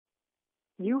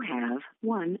You have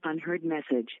one unheard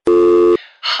message.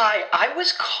 Hi, I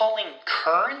was calling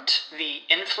Current, the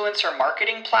influencer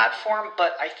marketing platform,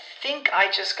 but I think I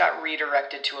just got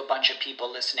redirected to a bunch of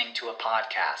people listening to a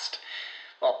podcast.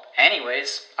 Well,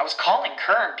 anyways, I was calling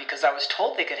Current because I was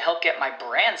told they could help get my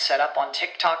brand set up on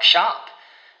TikTok Shop,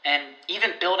 and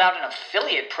even build out an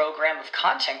affiliate program of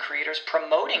content creators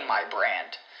promoting my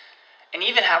brand, and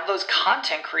even have those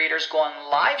content creators go on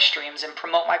live streams and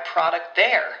promote my product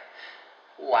there.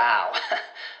 Wow,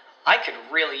 I could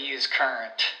really use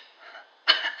Current.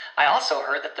 I also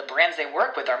heard that the brands they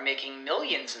work with are making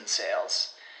millions in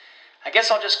sales. I guess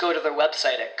I'll just go to their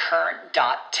website at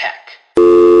current.tech.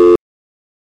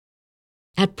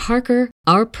 At Parker,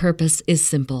 our purpose is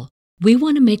simple. We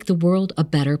want to make the world a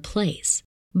better place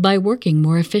by working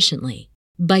more efficiently,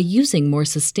 by using more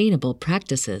sustainable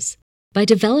practices, by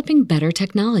developing better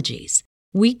technologies.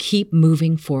 We keep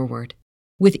moving forward.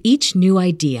 With each new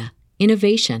idea,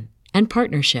 innovation, and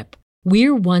partnership,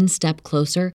 we're one step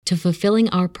closer to fulfilling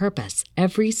our purpose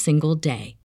every single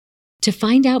day. To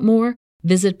find out more,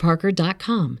 visit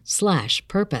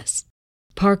parker.com/purpose.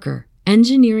 Parker,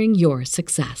 engineering your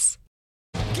success.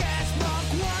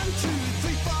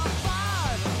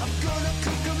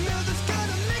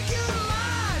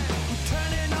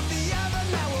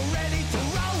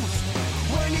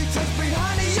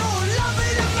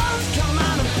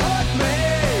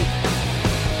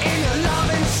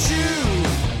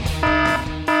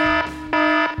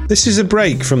 This is a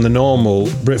break from the normal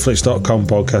Britflix.com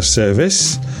podcast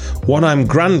service, one I'm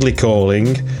grandly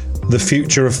calling the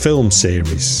Future of Film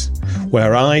series,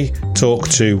 where I talk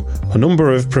to a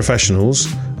number of professionals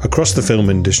across the film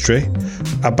industry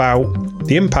about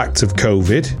the impact of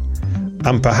COVID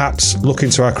and perhaps look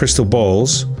into our crystal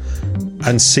balls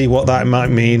and see what that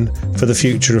might mean for the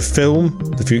future of film,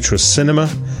 the future of cinema,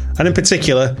 and in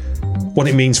particular, what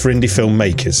it means for indie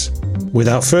filmmakers.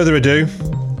 Without further ado,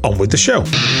 on with the show.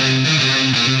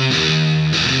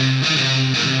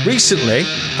 Recently,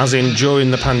 as in during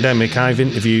the pandemic, I've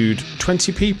interviewed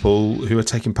 20 people who are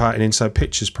taking part in Inside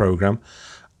Pictures programme,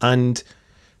 and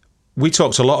we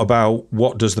talked a lot about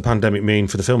what does the pandemic mean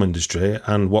for the film industry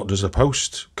and what does a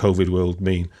post-COVID world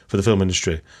mean for the film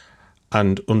industry.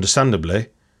 And understandably,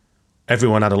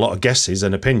 everyone had a lot of guesses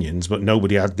and opinions, but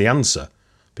nobody had the answer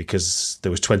because there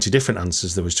was 20 different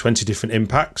answers, there was 20 different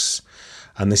impacts.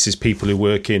 And this is people who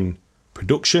work in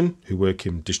production, who work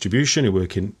in distribution, who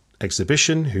work in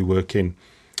exhibition, who work in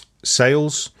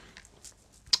sales,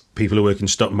 people who work in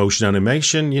stop motion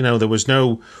animation. You know, there was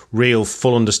no real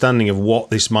full understanding of what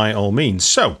this might all mean.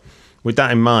 So with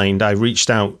that in mind, I reached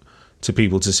out to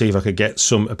people to see if I could get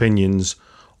some opinions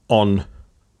on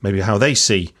maybe how they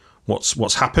see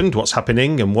what's happened, what's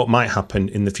happening, and what might happen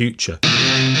in the future.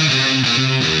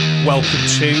 Welcome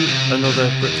to another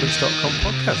Britflix.com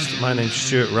podcast. My name's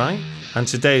Stuart Wright, and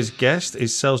today's guest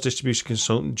is sales distribution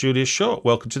consultant Julia Short.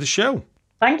 Welcome to the show.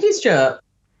 Thank you, Stuart.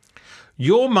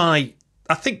 You're my,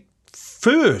 I think,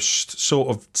 first sort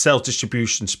of sales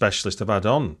distribution specialist I've had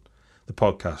on the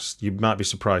podcast. You might be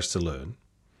surprised to learn.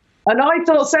 And I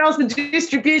thought sales and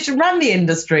distribution ran the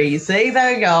industry, you see.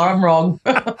 There you go, I'm wrong.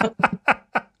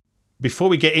 Before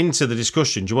we get into the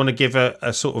discussion, do you want to give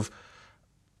a sort of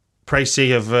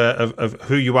précis of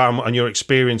who you are and your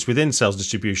experience within sales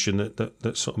distribution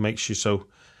that sort of makes you so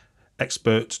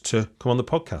expert to come on the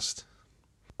podcast?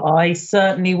 I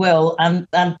certainly will, and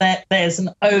there's an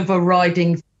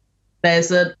overriding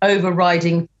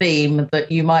theme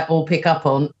that you might all pick up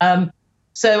on.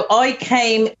 So I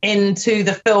came into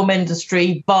the film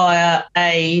industry via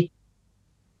a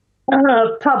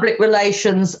public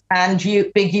relations and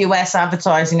big US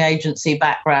advertising agency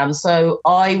background. So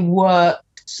I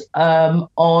worked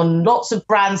on lots of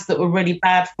brands that were really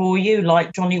bad for you,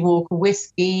 like Johnny Walker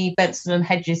whiskey, Benson and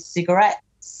Hedges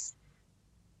cigarettes,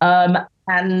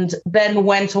 and then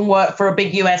went and worked for a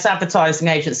big US advertising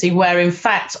agency, where in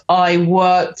fact I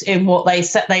worked in what they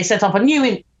set up a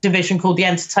new division called the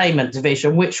entertainment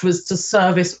division, which was to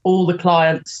service all the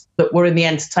clients that were in the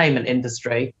entertainment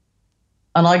industry.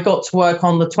 And I got to work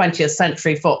on the 20th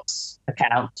Century Fox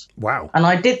account. Wow. And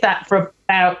I did that for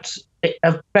about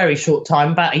a very short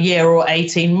time, about a year or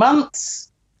 18 months.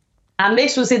 And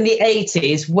this was in the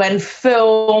 80s when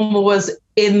film was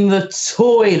in the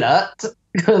toilet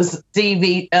because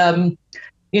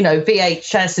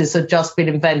VHSs had just been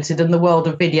invented and the world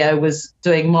of video was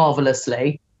doing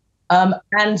marvelously.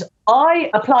 And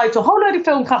I applied to a whole load of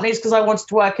film companies because I wanted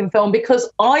to work in film,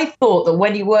 because I thought that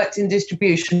when you worked in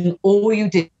distribution, all you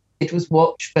did was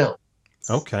watch film.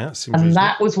 Okay, that seems and reasonable.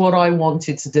 that was what I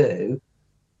wanted to do.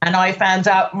 And I found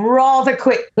out rather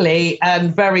quickly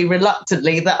and very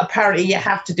reluctantly that apparently you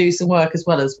have to do some work as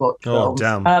well as watch films.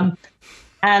 Damn.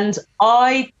 And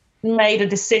I made a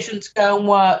decision to go and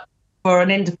work for an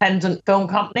independent film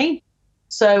company.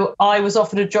 So I was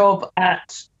offered a job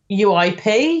at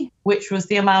UIP, which was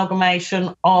the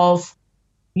amalgamation of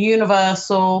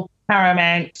Universal,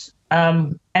 Paramount,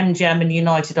 MGM and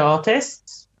United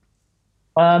Artists.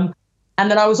 And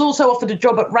then I was also offered a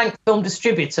job at Rank Film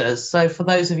Distributors. So for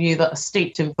those of you that are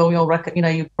steeped in film,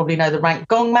 you probably know the Rank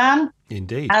Gong Man.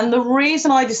 Indeed. And the reason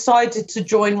I decided to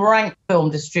join Rank Film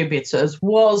Distributors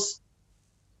was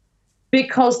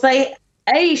because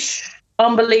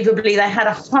unbelievably, they had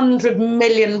 £100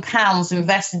 million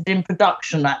invested in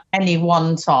production at any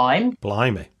one time.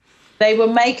 Blimey. They were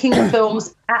making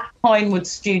films at Pinewood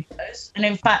Studios. And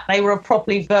in fact, they were a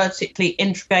properly vertically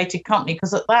integrated company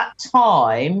because at that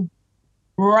time,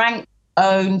 Rank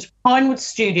owned Pinewood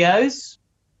Studios.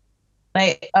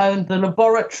 They owned the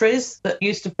laboratories that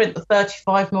used to print the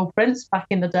 35mm prints back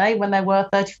in the day when there were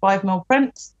 35mm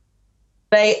prints.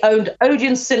 They owned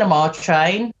Odeon Cinema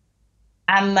chain,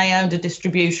 and they owned a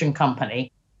distribution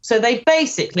company. So they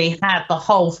basically had the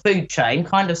whole food chain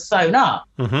kind of sewn up.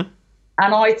 Mm-hmm.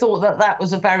 And I thought that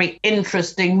was a very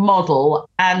interesting model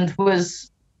and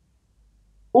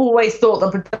always thought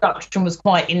the production was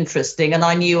quite interesting. And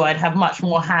I knew I'd have much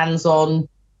more hands-on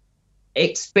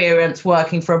experience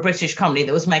working for a British company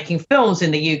that was making films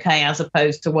in the UK as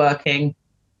opposed to working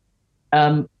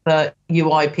for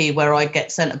UIP, where I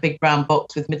get sent a big brown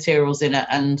box with materials in it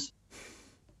and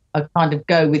a kind of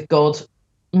go with God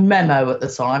memo at the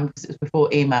time because it was before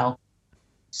email.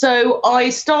 So I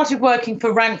started working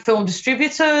for Rank Film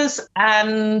Distributors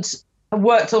and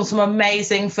worked on some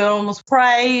amazing films.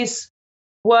 Praise,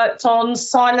 worked on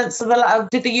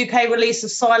did the UK release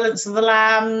of Silence of the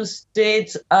Lambs,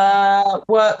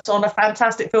 worked on a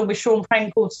fantastic film with Sean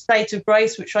Penn called State of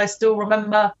Grace, which I still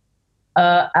remember,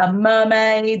 and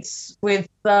Mermaids with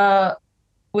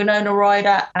Winona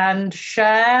Ryder and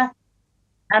Cher.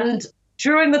 And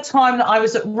during the time that I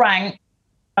was at Rank,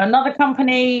 another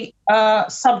company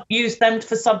used them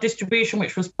for sub-distribution,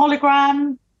 which was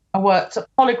Polygram. I worked at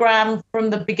Polygram from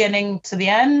the beginning to the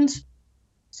end.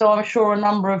 So I'm sure a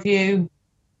number of you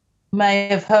may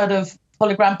have heard of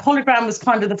Polygram. Polygram was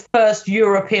kind of the first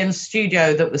European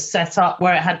studio that was set up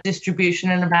where it had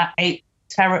distribution in about 8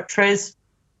 territories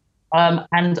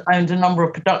and owned a number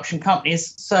of production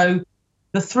companies. So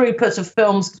the throughput of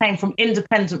films came from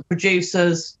independent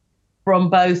producers from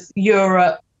both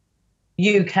Europe,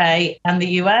 UK and the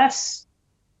US,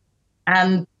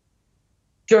 and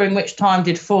during which time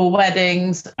did Four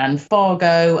Weddings and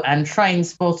Fargo and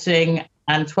Trainspotting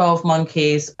and 12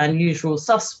 Monkeys and Usual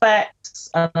Suspects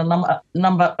and a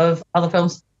number of other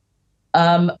films.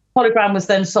 Polygram was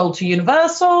then sold to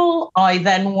Universal. I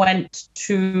then went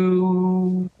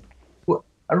to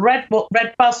Red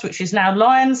Bus, which is now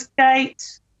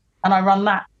Lionsgate, and I ran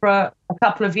that for a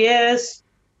couple of years.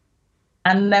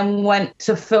 And then went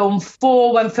to Film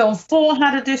 4 when Film 4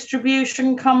 had a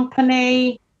distribution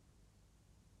company.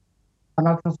 And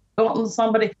I've forgotten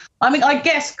somebody. I mean, I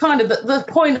guess kind of the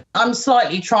point I'm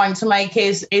slightly trying to make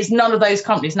is none of those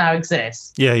companies now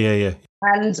exist. Yeah.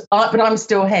 But I'm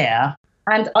still here.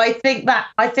 And I think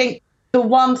the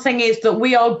one thing is that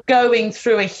we are going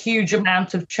through a huge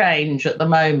amount of change at the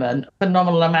moment,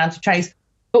 phenomenal amount of change.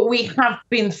 But we have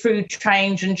been through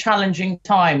change and challenging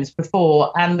times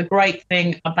before. And the great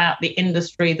thing about the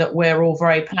industry that we're all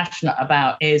very passionate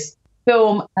about is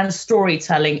film and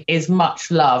storytelling is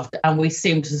much loved and we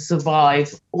seem to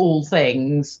survive all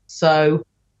things. So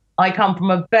I come from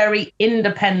a very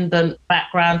independent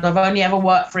background. I've only ever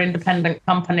worked for independent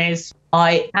companies.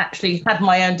 I actually had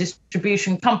my own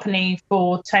distribution company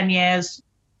for 10 years,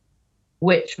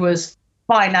 which was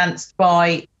financed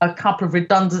by a couple of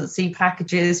redundancy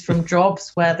packages from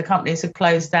jobs where the companies had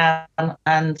closed down,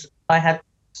 and I had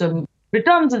some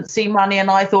redundancy money and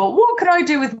I thought, what can I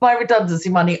do with my redundancy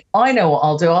money? I know what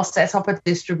I'll do. I'll set up a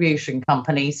distribution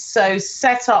company. So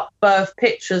set up Birth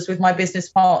Pictures with my business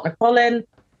partner, Colin,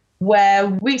 where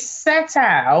we set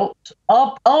out,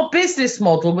 our business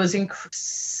model was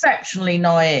exceptionally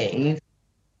naive.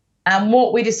 And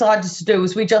what we decided to do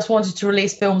was we just wanted to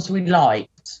release films we liked.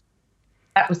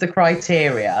 That was the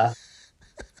criteria.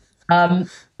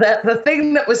 The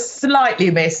thing that was slightly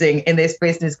missing in this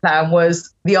business plan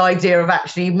was the idea of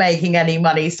actually making any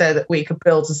money so that we could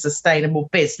build a sustainable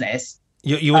business.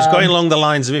 You was going along the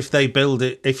lines of if they build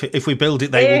it, if we build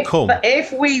it, they will come.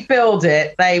 If we build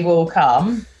it, they will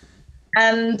come.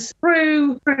 And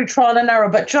through trial and error,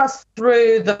 but just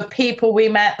through the people we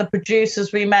met, the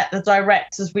producers we met, the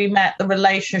directors we met, the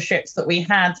relationships that we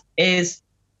had, is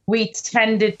we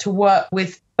tended to work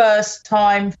with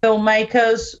first-time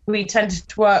filmmakers. We tended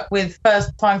to work with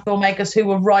first-time filmmakers who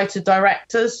were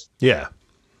writer-directors. Yeah.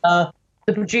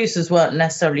 The producers weren't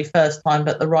necessarily first-time,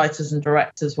 but the writers and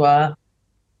directors were.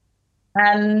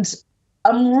 And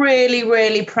I'm really,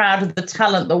 really proud of the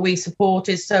talent that we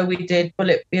supported. So we did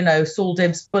Saul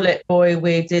Dibb's Bullet Boy.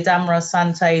 We did Amara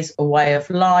Sante's A Way of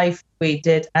Life. We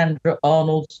did Andrew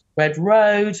Arnold's Red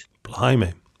Road.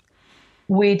 Blimey.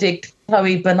 We did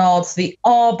Chloe Bernard's The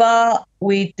Arbor.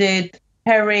 We did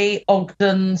Perry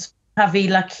Ogden's Javi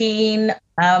Lakeen.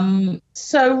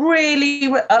 So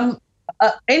really,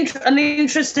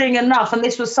 interesting enough, and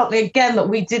this was something, again, that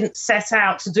we didn't set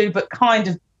out to do, but kind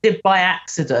of did by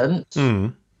accident,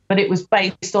 but it was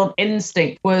based on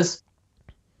instinct, was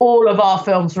all of our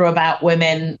films were about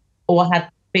women or had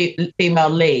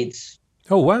female leads.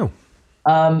 Oh, wow.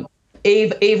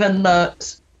 Even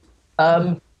that,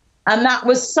 and that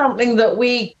was something that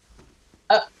we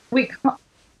you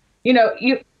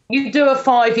do a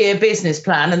 5-year business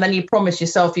plan and then you promise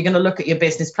yourself you're going to look at your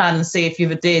business plan and see if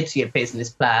you've adhered to your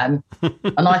business plan.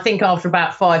 And I think after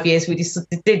about 5 years, we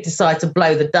did decide to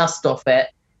blow the dust off it.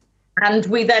 And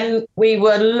we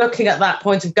were looking at that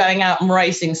point of going out and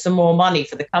raising some more money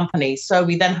for the company. So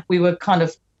we were kind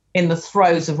of in the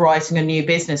throes of writing a new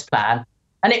business plan.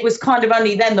 And it was kind of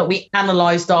only then that we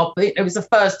analysed it was the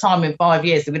first time in 5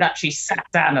 years that we'd actually sat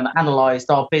down and analysed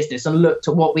our business and looked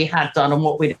at what we had done and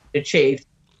what we'd achieved.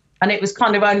 And it was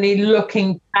kind of only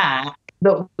looking back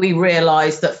that we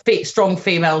realised that strong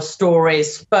female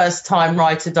stories, first-time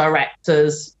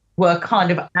writer-directors, were kind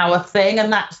of our thing,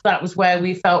 and that was where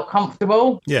we felt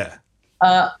comfortable. Yeah.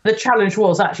 The challenge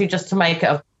was actually just to make it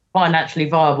a financially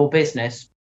viable business.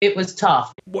 It was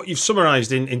tough. What you've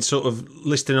summarised in sort of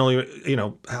listing all your,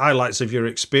 highlights of your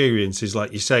experiences,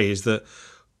 like you say, is that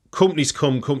companies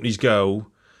come, companies go.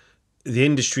 The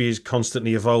industry is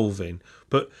constantly evolving.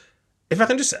 But if I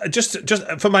can just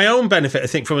for my own benefit, I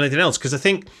think, from anything else, because I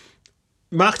think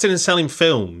marketing and selling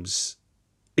films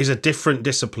is a different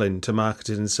discipline to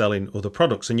marketing and selling other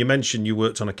products. And you mentioned you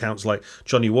worked on accounts like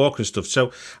Johnny Walker and stuff.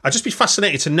 So I'd just be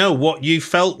fascinated to know what you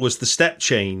felt was the step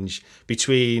change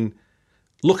between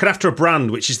looking after a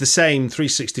brand, which is the same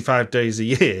 365 days a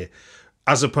year,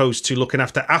 as opposed to looking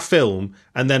after a film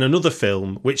and then another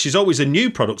film, which is always a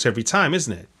new product every time,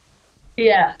 isn't it?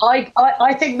 Yeah,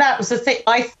 I think that was the thing.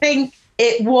 I think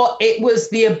it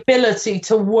was the ability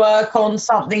to work on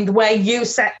something where you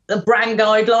set the brand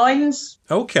guidelines.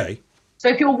 Okay. So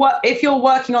if you're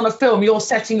working on a film, you're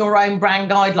setting your own brand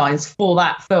guidelines for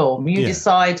that film. You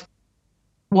decide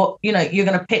what you're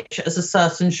going to pitch as a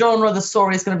certain genre. The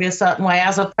story is going to be a certain way,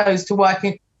 as opposed to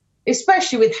working,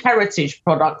 especially with heritage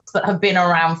products that have been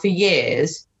around for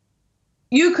years.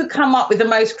 You could come up with the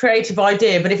most creative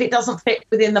idea, but if it doesn't fit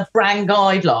within the brand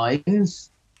guidelines,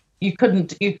 you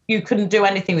couldn't do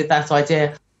anything with that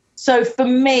idea. So for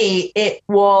me, it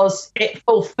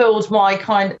fulfilled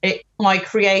my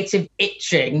creative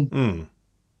itching,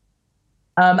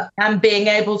 and being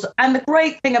able to. And the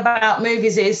great thing about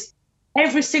movies is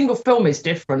every single film is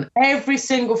different. Every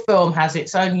single film has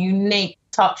its own unique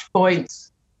touch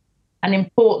points and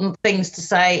important things to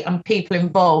say and people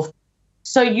involved.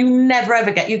 So you never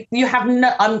ever you have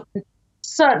no. I'm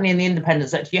certainly in the independent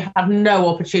sector. You have no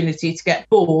opportunity to get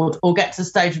bored or get to the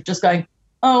stage of just going,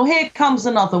 oh, here comes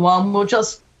another one. We'll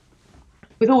just,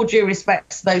 with all due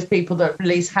respect to those people that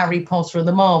release Harry Potter and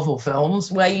the Marvel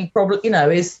films, where you probably,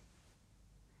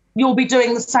 you'll be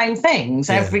doing the same things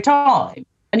every time.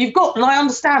 And I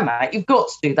understand that. You've got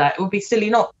to do that. It would be silly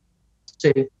not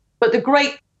to. But the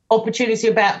great opportunity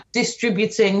about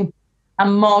distributing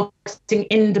and marketing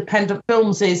independent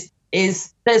films is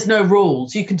there's no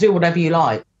rules. You can do whatever you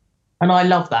like. And I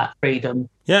love that freedom.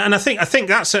 Yeah, and I think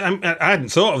that's. I hadn't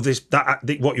thought of this.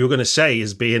 What you were going to say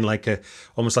as being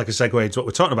almost like a segue into what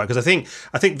we're talking about, because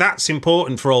I think that's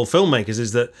important for all filmmakers,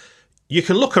 is that you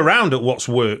can look around at what's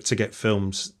worked to get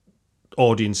films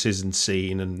audiences and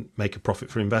seen and make a profit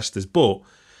for investors, but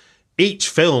each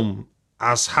film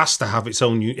has to have its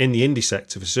own, in the indie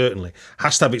sector certainly,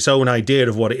 has to have its own idea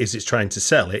of what it is it's trying to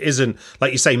sell. It isn't,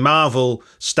 like you say, Marvel,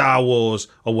 Star Wars,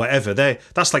 or whatever.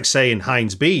 That's like saying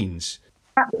Heinz Beans.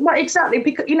 Well, exactly,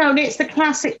 because it's the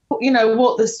classic,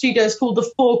 what the studios call the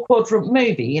 4-quadrant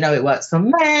movie. It works for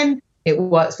men, it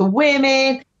works for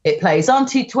women, it plays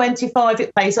unto 25,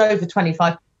 it plays over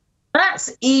 25.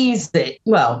 That's easy.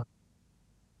 Well,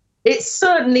 it's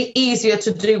certainly easier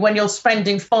to do when you're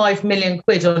spending 5 million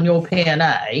quid on your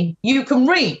P&A. You can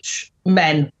reach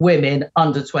men, women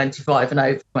under 25 and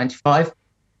over 25.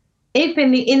 If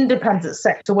in the independent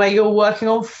sector where you're working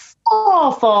on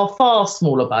far, far, far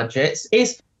smaller budgets,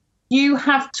 is you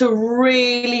have to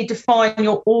really define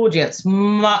your audience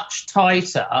much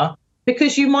tighter,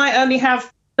 because you might only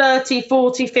have 30,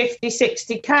 40, 50,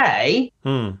 60K,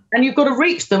 and you've got to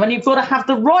reach them, and you've got to have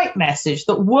the right message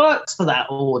that works for that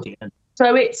audience.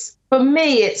 So for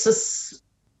me, it's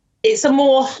a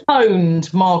more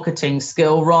honed marketing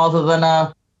skill rather than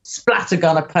a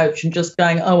splattergun approach and just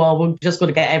going, oh, well, we've just got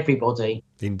to get everybody.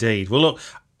 Indeed. Well, look,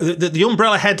 the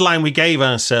umbrella headline we gave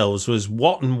ourselves was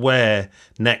what and where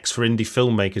next for indie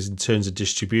filmmakers in terms of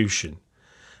distribution,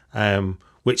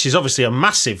 which is obviously a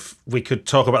massive. We could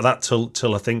talk about that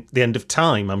till I think the end of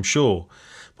time, I'm sure.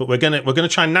 But we're gonna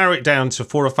try and narrow it down to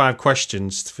 4 or 5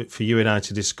 questions for you and I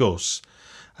to discuss.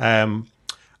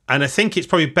 And I think it's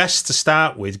probably best to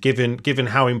start with, given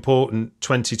how important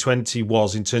 2020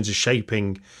 was in terms of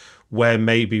shaping where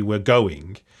maybe we're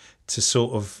going, to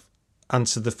sort of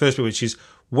answer the first bit, which is,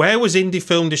 where was indie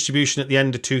film distribution at the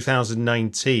end of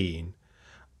 2019,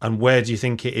 and where do you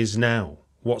think it is now?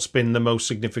 What's been the most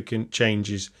significant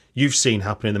changes you've seen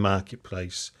happen in the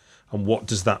marketplace, and what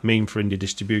does that mean for indie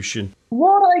distribution?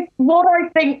 What I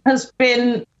think has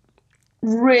been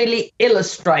really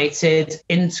illustrated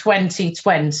in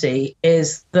 2020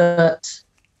 is that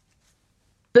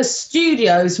the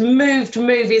studios moved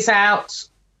movies out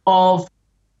of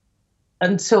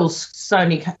until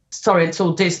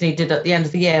Disney did at the end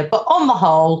of the year. But on the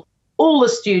whole, all the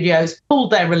studios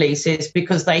pulled their releases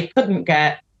because they couldn't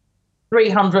get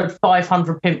 300,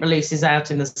 500 pimp releases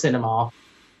out in the cinema.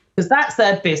 Because that's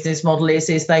their business model is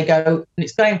they go, and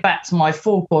it's going back to my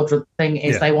 4-quadrant thing,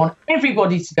 is they want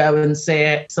everybody to go and see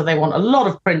it. So they want a lot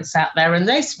of prints out there, and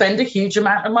they spend a huge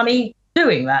amount of money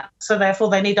doing that. So therefore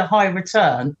they need a high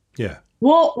return. Yeah.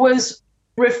 What was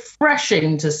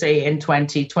refreshing to see in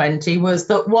 2020 was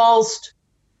that whilst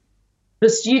the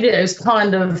studios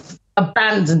kind of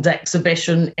abandoned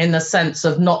exhibition in the sense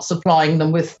of not supplying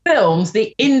them with films,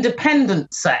 the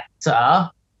independent sector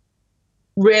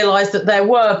realised that there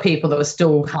were people that were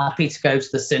still happy to go to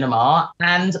the cinema,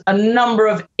 and a number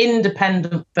of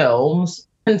independent films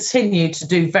continued to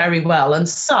do very well, and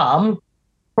some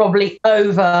probably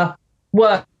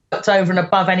worked over and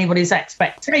above anybody's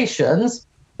expectations,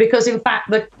 because in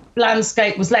fact the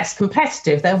landscape was less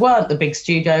competitive. There weren't the big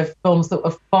studio films that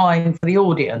were fine for the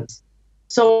audience.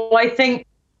 So I think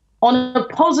on a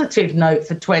positive note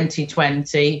for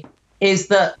 2020 is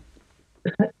that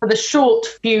for the short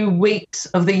few weeks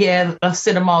of the year that the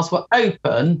cinemas were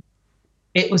open,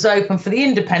 it was open for the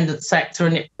independent sector,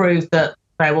 and it proved that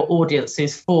there were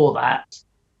audiences for that.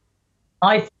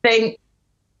 I think,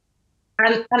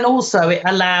 and also it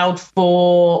allowed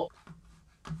for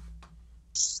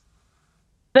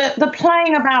the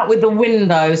playing about with the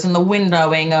windows and the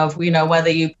windowing of, whether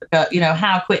you,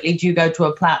 how quickly do you go to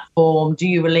a platform? Do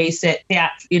you release it,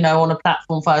 on a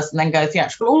platform first and then go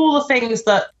theatrical? All the things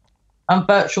that, and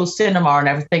virtual cinema and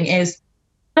everything, is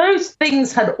those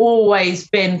things had always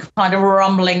been kind of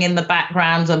rumbling in the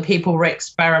background, and people were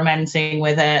experimenting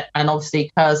with it. And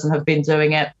obviously Curzon have been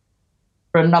doing it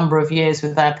for a number of years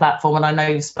with their platform. And I know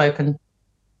you've spoken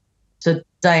to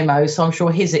Damo, so I'm sure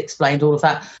he's explained all of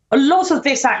that. A lot of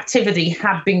this activity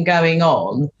had been going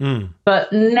on,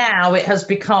 but now it has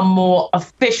become more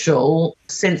official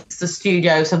since the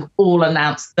studios have all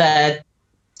announced their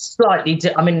slightly,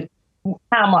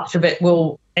 how much of it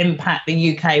will impact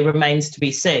the UK remains to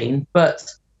be seen, but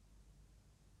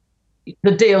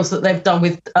the deals that they've done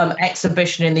with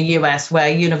exhibition in the US, where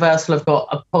Universal have got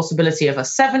a possibility of a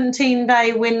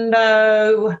 17-day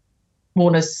window,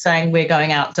 Warner's saying we're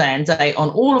going out day and day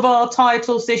on all of our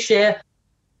titles this year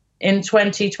in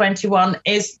 2021,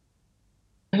 is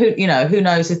who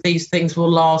knows if these things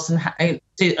will last, and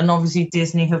obviously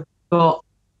Disney have got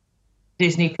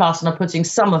Disney Plus and are putting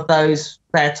some of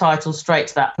their titles straight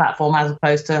to that platform as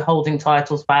opposed to holding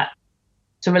titles back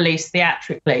to release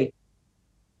theatrically.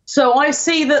 So I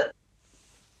see that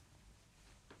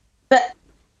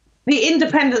the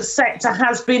independent sector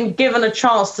has been given a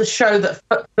chance to show that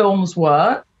films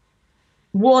work.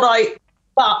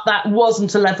 But that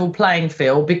wasn't a level playing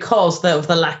field because of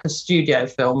the lack of studio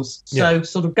films. So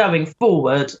sort of going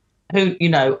forward,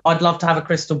 I'd love to have a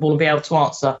crystal ball and be able to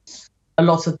answer a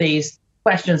lot of these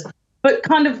questions. But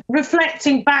kind of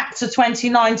reflecting back to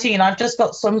 2019, I've just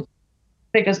got some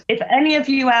figures. If any of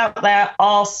you out there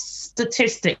are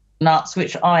statistic nuts,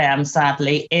 which I am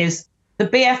sadly, is the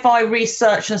BFI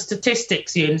Research and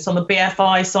Statistics Unit on the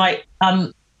BFI site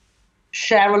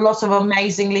share a lot of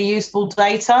amazingly useful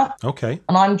data. Okay.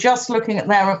 And I'm just looking at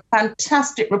their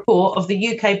fantastic report of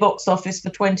the UK box office for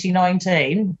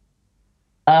 2019.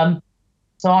 So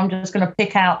I'm just going to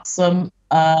pick out some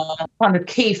kind of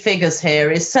key figures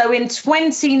here. So in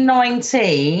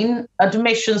 2019,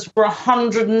 admissions were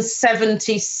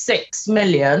 176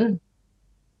 million.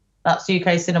 That's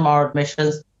UK cinema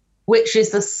admissions, which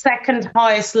is the second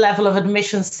highest level of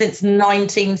admissions since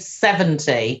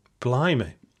 1970.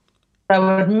 Blimey.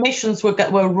 So admissions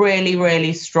were really,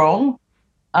 really strong.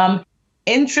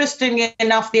 Interestingly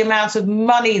enough, the amount of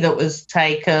money that was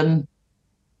taken,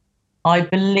 I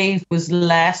believe, was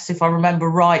less, if I remember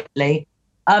rightly.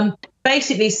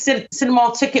 Basically,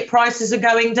 cinema ticket prices are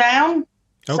going down.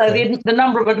 Okay. So the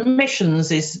number of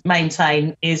admissions is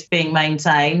being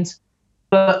maintained,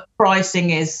 but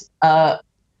pricing is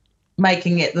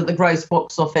making it that the gross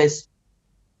box office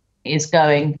is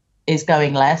going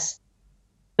less.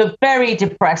 The very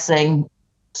depressing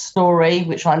story,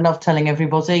 which I love telling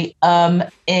everybody,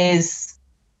 is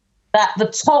that the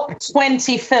top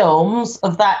 20 films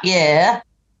of that year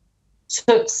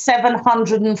took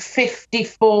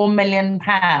 £754 million.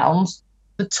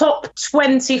 The top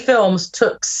 20 films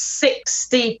took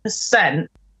 60%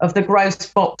 of the gross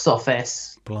box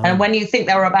office. Blimey. And when you think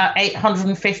there were about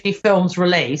 850 films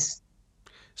released,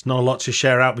 it's not a lot to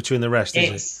share out between the rest,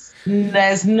 is it?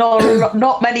 There's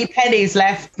not many pennies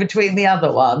left between the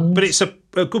other ones. But it's a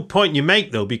good point you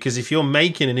make, though, because if you're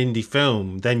making an indie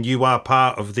film, then you are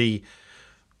part of the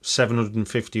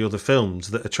 750 other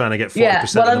films that are trying to get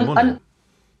 40% of the money.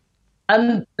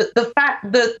 And the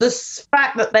fact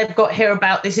that they've got here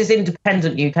about this is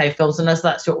independent UK films, and as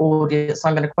that's your audience,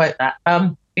 I'm going to quote that,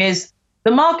 is the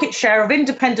market share of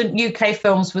independent UK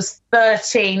films was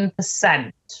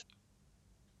 13%.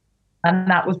 And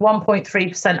that was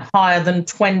 1.3% higher than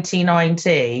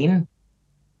 2019.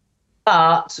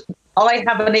 But I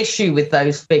have an issue with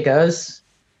those figures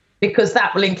because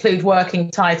that will include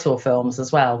working title films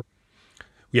as well.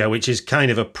 Yeah, which is kind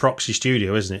of a proxy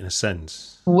studio, isn't it, in a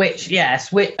sense? And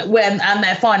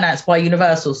they're financed by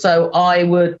Universal. So I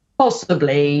would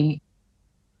possibly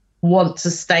want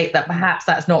to state that perhaps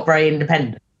that's not very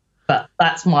independent. But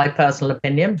that's my personal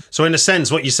opinion. So in a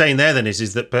sense, what you're saying there then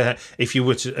is that if you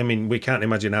were to, I mean, we can't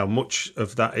imagine how much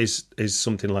of that is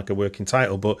something like a working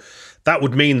title, but that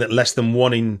would mean that less than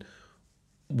 £1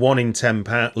 in 10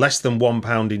 pounds, less than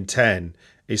 £1 in 10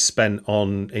 is spent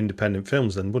on independent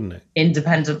films then, wouldn't it?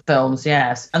 Independent films,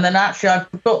 yes. And then actually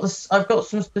I've got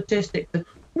some statistics.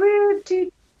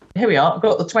 Here we are. I've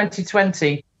got the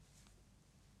 2020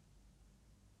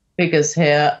 figures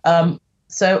here.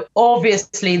 So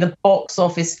obviously the box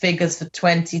office figures for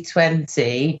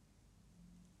 2020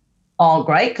 aren't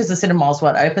great because the cinemas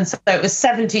weren't open. So it was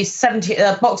 70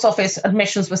 box office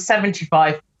admissions were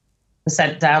 75%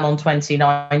 down on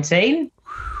 2019.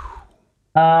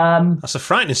 That's a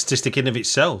frightening statistic in of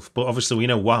itself, but obviously we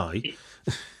know why.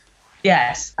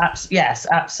 Yes,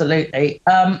 absolutely.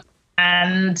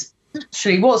 And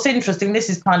actually what's interesting, this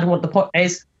is kind of what the point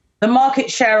is, the market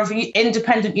share of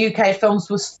independent UK films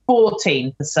was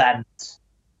 14%.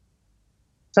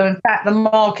 So in fact, the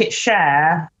market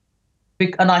share,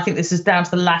 and I think this is down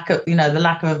to the lack of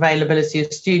availability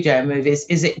of studio movies,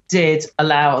 is it did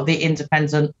allow the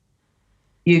independent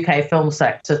UK film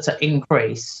sector to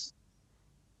increase.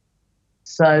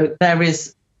 So there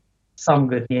is some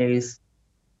good news.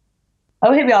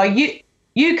 Oh, here we are.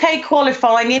 UK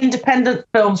qualifying independent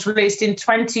films released in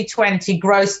 2020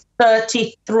 grossed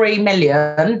 33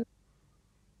 million,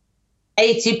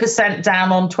 80%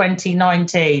 down on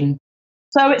 2019.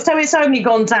 So it's only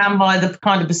gone down by the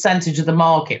kind of percentage of the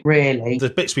market, really. The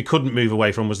bits we couldn't move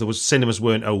away from was cinemas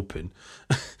weren't open.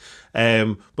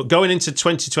 But going into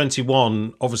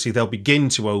 2021, obviously they'll begin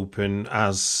to open,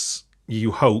 as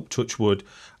you hope, touch wood,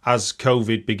 as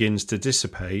COVID begins to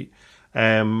dissipate.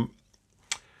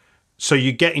 So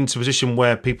you get into a position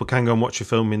where people can go and watch a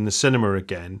film in the cinema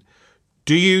again.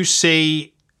 Do you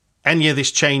see any of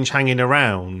this change hanging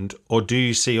around, or do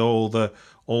you see all the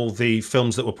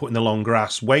films that were put in the long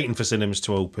grass waiting for cinemas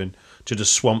to open to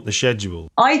just swamp the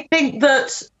schedule? I think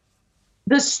that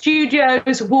the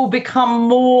studios will become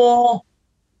more...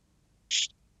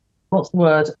 What's the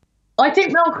word? I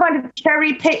think they'll kind of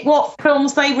cherry pick what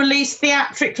films they release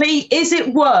theatrically. Is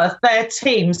it worth their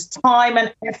team's time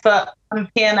and effort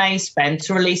and P&A spend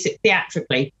to release it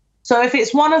theatrically? So if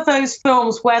it's one of those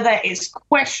films where it's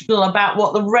questionable about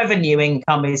what the revenue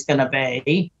income is going to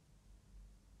be,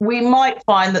 we might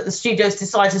find that the studios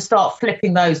decide to start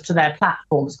flipping those to their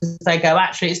platforms because they go,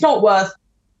 actually, it's not worth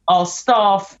our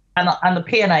staff and the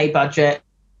P&A budget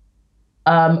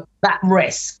that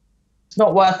risk. It's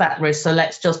not worth that risk, so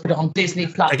let's just put it on Disney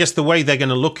Plus. I guess the way they're going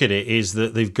to look at it is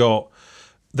that they've got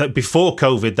that before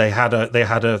COVID, they had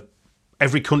a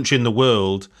every country in the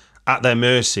world at their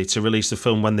mercy to release the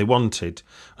film when they wanted,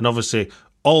 and obviously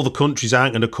all the countries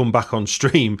aren't going to come back on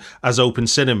stream as open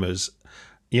cinemas.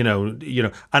 You know,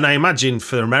 and I imagine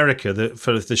for America, that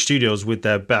for the studios with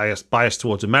their bias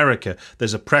towards America,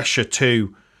 there's a pressure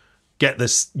to get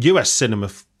this US cinema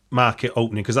market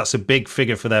opening because that's a big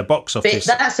figure for their box office.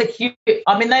 That's a huge.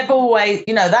 I mean, they've always,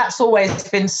 that's always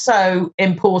been so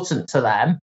important to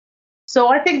them. So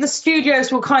I think the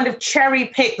studios will kind of cherry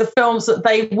pick the films that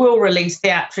they will release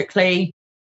theatrically,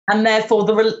 and therefore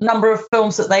the number of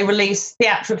films that they release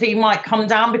theatrically might come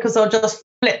down because they'll just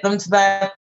flip them to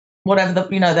their whatever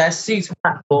their suitable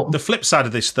platform. The flip side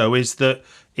of this, though, is the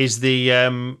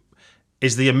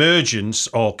emergence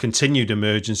or continued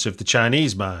emergence of the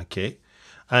Chinese market,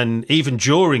 and even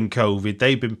during COVID,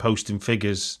 they've been posting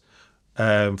figures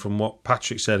from what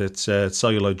Patrick said at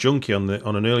Celluloid Junkie on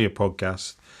an earlier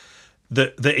podcast.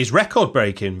 That is record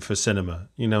breaking for cinema,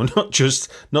 not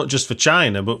just for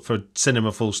China, but for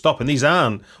cinema full stop. And these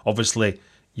aren't obviously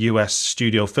US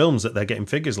studio films that they're getting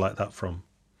figures like that from.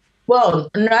 Well,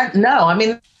 no. I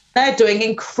mean, they're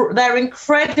doing they're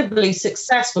incredibly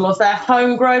successful of their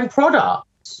homegrown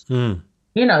products. Mm.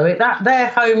 That their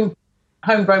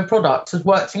homegrown product has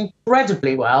worked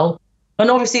incredibly well,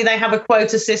 and obviously they have a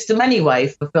quota system anyway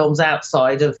for films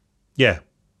outside of. Yeah.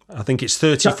 I think it's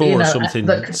 34 or something.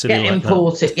 That get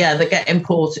imported. Like that. Yeah, that get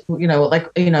imported.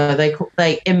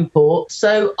 They import.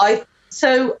 So I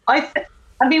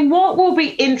mean, what will be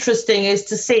interesting is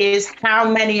to see is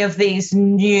how many of these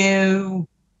new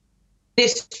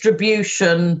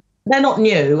distribution. They're not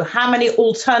new. How many of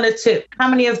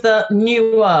the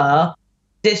newer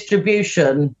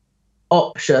distribution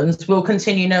options will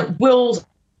continue? Will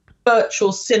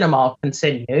virtual cinema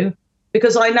continue?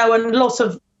 Because I know a lot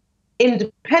of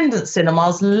independent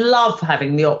cinemas love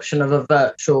having the option of a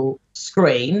virtual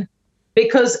screen,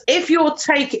 because if you're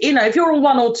a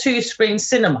 1 or 2 screen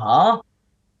cinema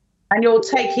and you're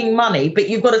taking money, but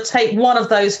you've got to take one of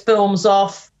those films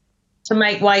off to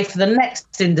make way for the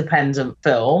next independent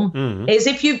film, is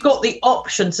if you've got the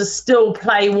option to still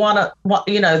play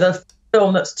the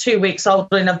film that's 2 weeks old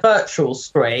in a virtual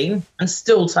screen and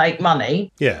still take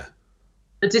money. Yeah.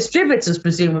 The distributor's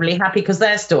presumably happy because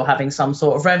they're still having some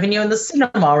sort of revenue, and the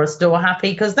cinema are still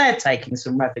happy because they're taking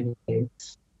some revenue.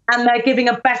 And they're giving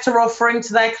a better offering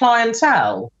to their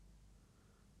clientele.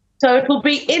 So it'll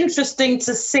be interesting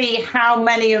to see how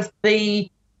many of the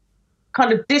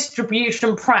kind of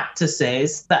distribution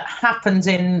practices that happened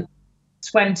in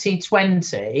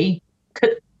 2020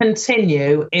 could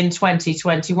continue in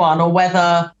 2021, or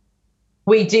whether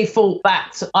we default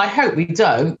back to, I hope we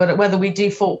don't, but whether we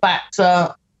default back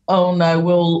to, oh no,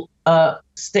 we'll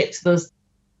stick to the,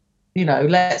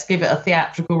 let's give it a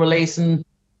theatrical release and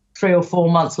 3 or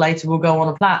 4 months later we'll go on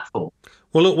a platform.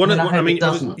 Well, look,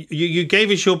 you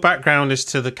gave us your background as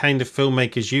to the kind of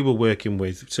filmmakers you were working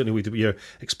with, certainly with your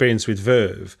experience with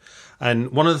Verve.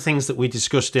 And one of the things that we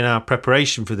discussed in our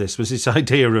preparation for this was this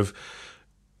idea of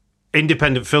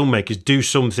independent filmmakers do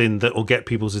something that will get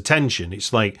people's attention.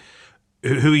 It's like,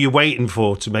 who are you waiting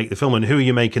for to make the film, and who are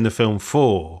you making the film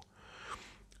for?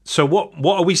 So what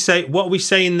are we saying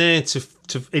there to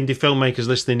indie filmmakers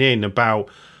listening in about,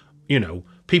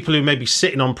 people who may be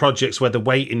sitting on projects where they're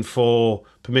waiting for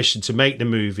permission to make the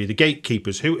movie, the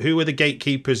gatekeepers? Who are the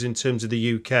gatekeepers in terms of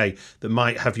the UK that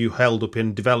might have you held up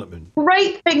in development?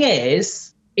 Great thing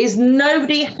is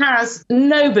nobody has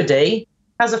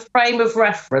a frame of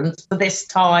reference for this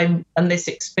time and this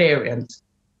experience.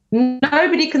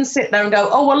 Nobody can sit there and go,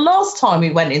 oh, well, last time we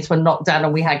went into a knockdown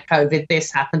and we had COVID, this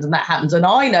happened and that happened. And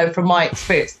I know from my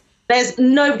experience,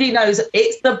 nobody knows.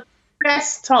 It's the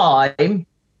best time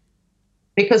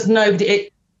because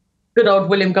good old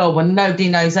William Goldman, nobody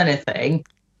knows anything.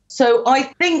 So I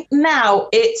think now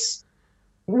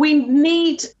we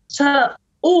need to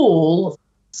all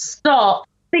start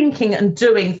thinking and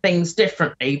doing things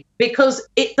differently, because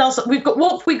we've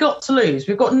got to lose?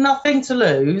 We've got nothing to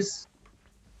lose.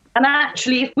 And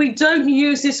actually, if we don't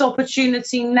use this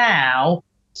opportunity now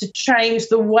to change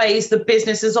the ways the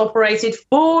business has operated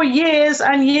for years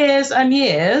and years and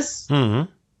years,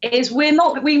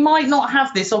 we might not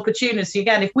have this opportunity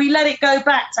again. If we let it go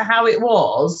back to how it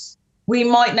was, we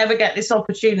might never get this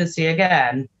opportunity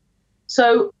again.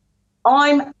 So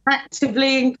I'm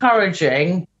actively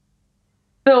encouraging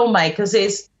filmmakers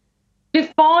is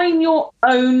define your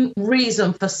own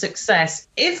reason for success.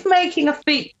 If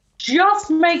just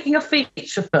making a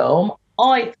feature film,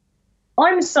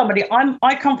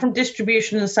 I come from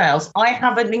distribution and sales. I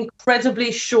have an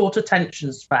incredibly short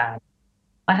attention span.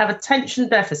 I have attention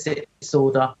deficit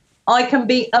disorder. I can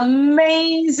be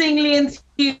amazingly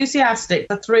enthusiastic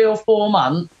for 3 or 4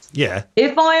 months. Yeah.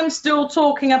 If I am still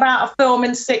talking about a film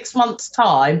in 6 months'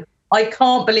 time, I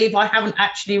can't believe I haven't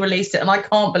actually released it, and I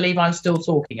can't believe I'm still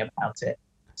talking about it.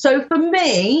 So for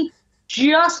me,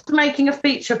 just making a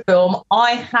feature film,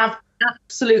 I have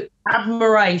absolute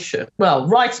admiration. Well,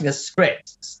 writing a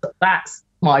script, that's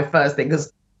my first thing,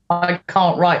 because I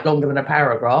can't write longer than a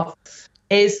paragraph,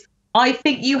 is I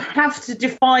think you have to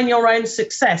define your own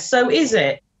success. So is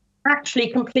it actually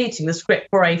completing the script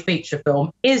for a feature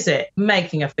film? Is it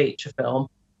making a feature film?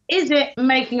 Is it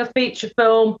making a feature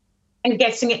film and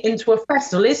getting it into a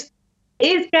festival? Is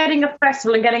getting a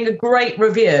festival and getting a great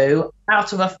review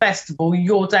out of a festival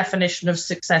your definition of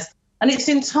success? And it's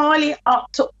entirely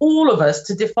up to all of us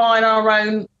to define our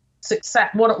own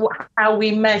success, how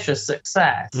we measure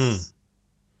success.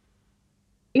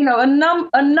 You know, a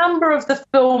number of the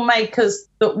filmmakers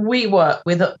that we work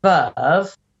with at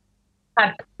Verve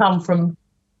had come from,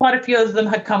 quite a few of them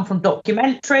had come from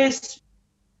documentaries.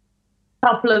 A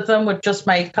couple of them would just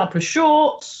make a couple of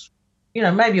shorts, you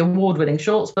know, maybe award-winning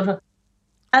shorts,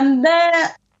 and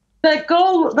their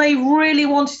goal that they really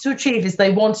wanted to achieve is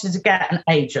they wanted to get an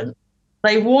agent.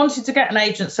 They wanted to get an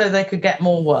agent so they could get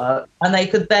more work and they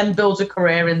could then build a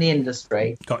career in the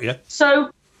industry. Got you. So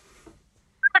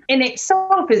that in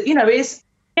itself is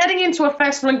getting into a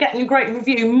festival and getting a great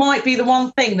review might be the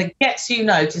one thing that gets you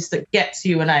noticed, that gets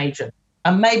you an agent.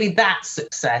 And maybe that's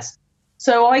success.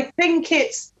 So I think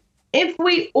it's, if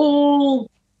we all,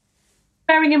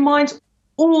 bearing in mind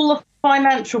all the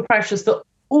financial pressures that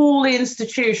all the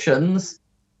institutions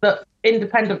that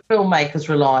independent filmmakers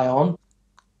rely on,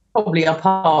 probably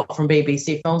apart from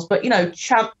BBC Films, but, you know,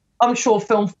 I'm sure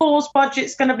Film 4's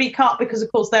budget's going to be cut because,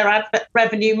 of course, their ad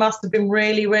revenue must have been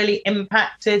really, really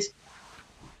impacted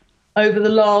over the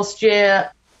last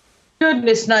year.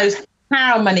 Goodness knows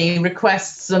how many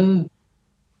requests and,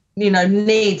 you know,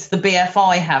 needs the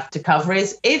BFI have to cover.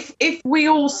 Is if we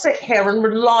all sit here and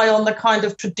rely on the kind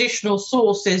of traditional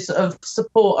sources of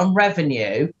support and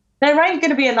revenue, there ain't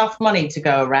going to be enough money to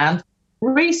go around.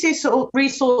 Resources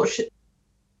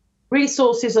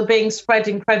are being spread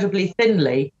incredibly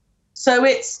thinly. So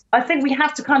I think we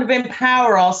have to kind of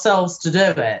empower ourselves to do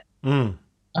it.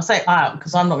 I say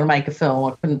because I'm not going to make a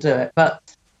film, I couldn't do it. But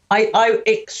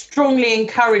I strongly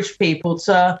encourage people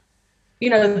to, you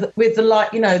know, with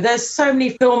the there's so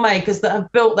many filmmakers that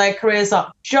have built their careers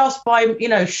up just by, you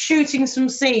know, shooting some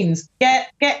scenes,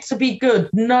 get to be good,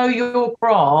 know your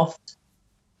craft.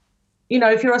 You know,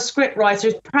 if you're a script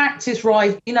writer, practice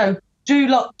write, you know, do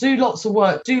lots of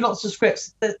work, do lots of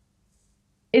scripts.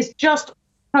 It's just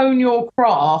hone your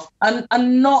craft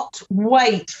and not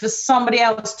wait for somebody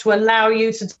else to allow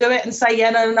you to do it and say, yeah,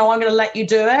 no, I'm going to let you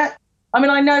do it. I mean,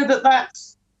 I know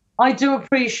I do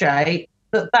appreciate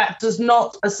that does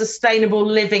not a sustainable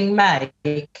living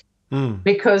make,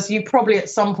 because you probably at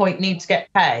some point need to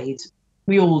get paid.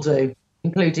 We all do,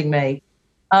 including me.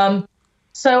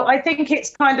 So I think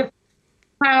it's kind of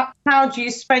how do you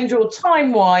spend your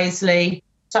time wisely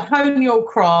to hone your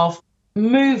craft,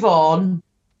 move on,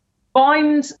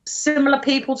 find similar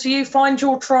people to you, find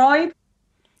your tribe,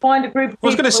 find a group of people. I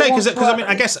was going to say, because I mean,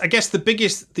 I guess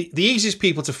the easiest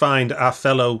people to find are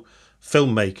fellow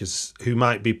filmmakers who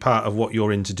might be part of what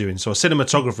you're into doing. So a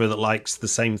cinematographer that likes the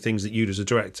same things that you do as a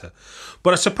director.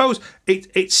 But I suppose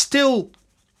it's still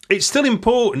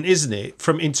important, isn't it,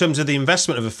 in terms of the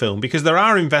investment of a film, because there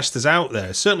are investors out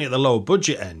there, certainly at the lower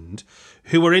budget end,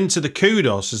 who are into the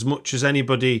kudos as much as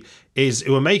anybody is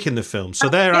who are making the film. So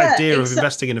their idea of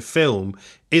investing in a film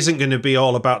isn't going to be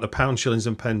all about the pound, shillings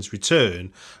and pence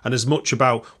return, and as much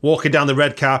about walking down the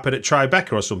red carpet at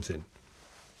Tribeca or something.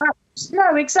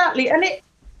 No, exactly. And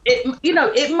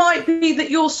it might be that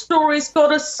your story's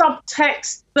got a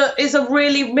subtext that is a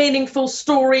really meaningful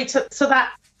story to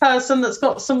that person that's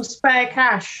got some spare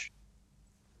cash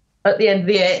at the end of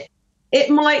the year.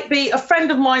 It might be a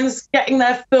friend of mine's getting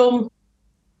their film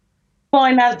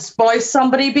financed by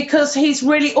somebody because he's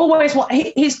really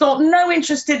he's got no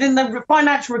interest in the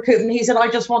financial recoupment. He said, I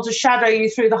just want to shadow you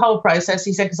through the whole process.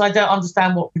 He said, because I don't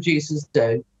understand what producers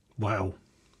do. Wow.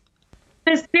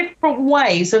 There's different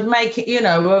ways of making,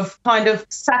 of kind of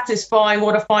satisfying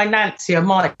what a financier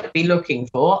might be looking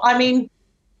for. I mean,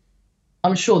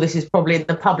 I'm sure this is probably in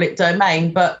the public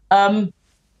domain, but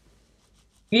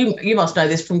you must know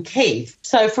this from Keith.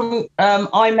 So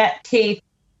I met Keith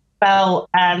Bell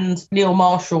and Neil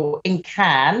Marshall in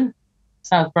Cannes.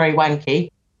 Sounds very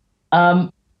wanky.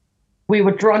 We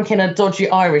were drunk in a dodgy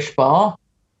Irish bar.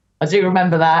 I do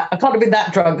remember that. I can't have been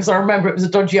that drunk because I remember it was a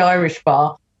dodgy Irish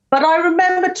bar. But I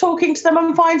remember talking to them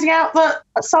and finding out that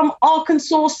some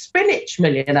Arkansas spinach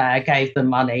millionaire gave them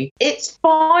money. It's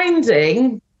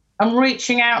finding and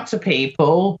reaching out to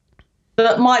people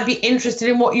that might be interested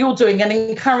in what you're doing and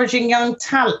encouraging young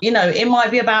talent. You know, it might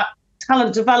be about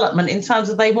talent development in terms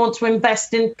of they want to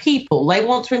invest in people. They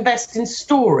want to invest in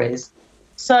stories.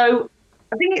 So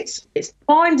I think it's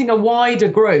finding a wider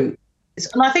group.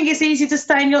 And I think it's easy to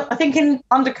stay I think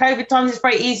under COVID times, it's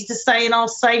very easy to stay in our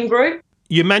same group.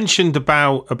 You mentioned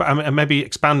about and maybe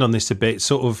expand on this a bit,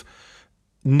 sort of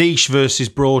niche versus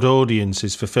broad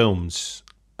audiences for films.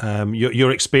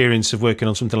 Your experience of working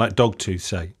on something like Dogtooth,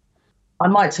 say. I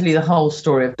might tell you the whole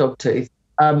story of Dogtooth.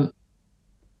 I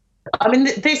mean,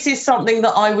 this is something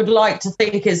that I would like to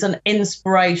think is an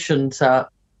inspiration for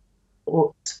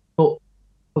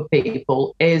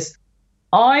people. Is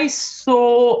I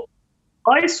saw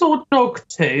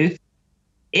Dogtooth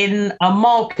in a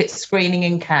market screening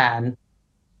in Cannes.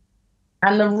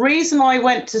 And the reason I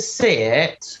went to see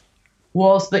it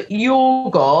was that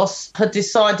Yorgos had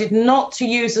decided not to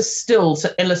use a still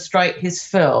to illustrate his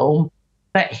film,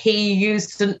 but he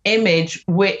used an image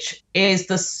which is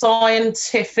the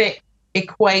scientific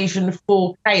equation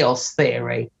for chaos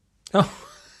theory. Oh.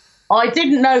 I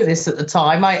didn't know this at the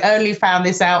time. I only found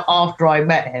this out after I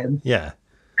met him. Yeah.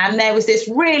 And there was this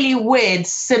really weird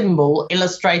symbol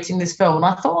illustrating this film. And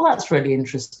I thought, oh, that's really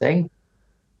interesting.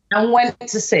 And went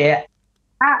to see it.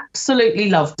 Absolutely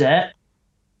loved it.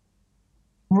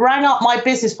 Rang up my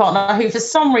business partner, who for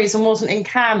some reason wasn't in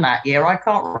Cannes that year. I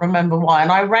can't remember why.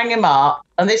 And I rang him up,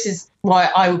 and this is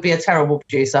why I would be a terrible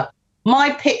producer.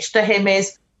 My pitch to him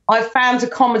is, I found a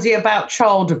comedy about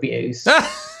child abuse.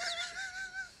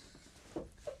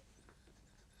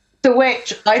 To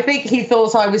which I think he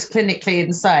thought I was clinically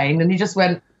insane, and he just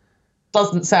went,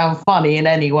 doesn't sound funny in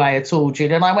any way at all,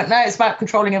 Julia. And I went, no, it's about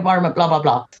controlling environment, blah, blah,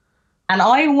 blah. And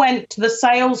I went to the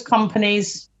sales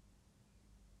company's,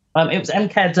 it was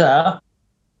MKD,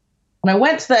 and I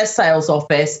went to their sales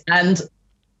office and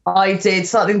I did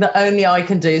something that only I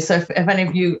can do. So if any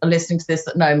of you are listening to this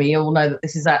that know me, you'll know that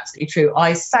this is absolutely true.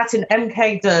 I sat in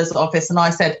MKD's office and I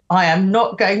said, I am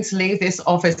not going to leave this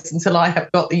office until I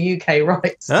have got the UK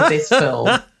rights to this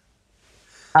film.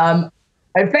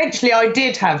 Eventually, I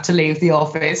did have to leave the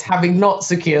office, having not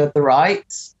secured the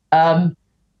rights. But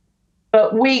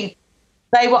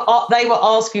they were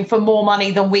asking for more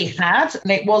money than we had,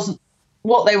 and it wasn't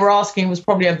what they were asking was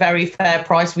probably a very fair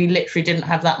price. We literally didn't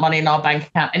have that money in our bank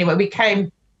account. Anyway, we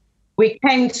came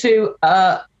to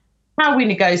how we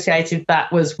negotiated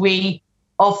that was we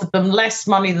offered them less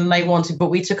money than they wanted, but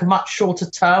we took a much shorter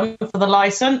term for the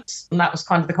license, and that was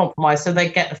kind of the compromise. So they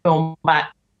get the film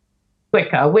back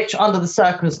quicker, which under the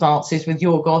circumstances with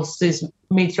Yorgos's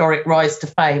meteoric rise to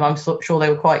fame, I'm sure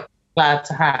they were quite glad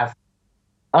to have.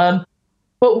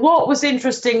 But what was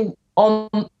interesting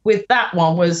with that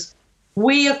one was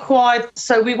we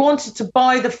wanted to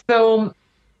buy the film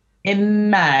in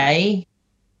May.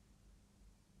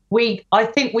 I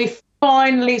think we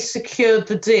finally secured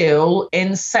the deal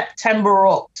in September or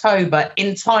October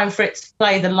in time for it to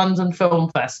play the London Film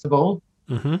Festival.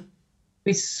 Mm-hmm.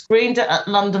 We screened it at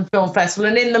London Film Festival,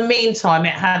 and in the meantime,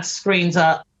 it had screens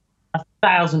at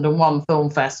 1,001 film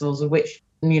festivals, of which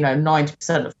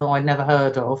 90% of them I'd never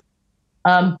heard of.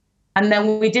 And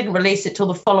then we didn't release it till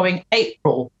the following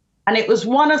April. And it was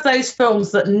one of those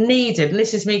films that needed, and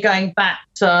this is me going back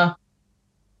to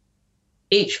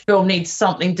each film needs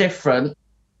something different.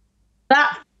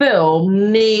 That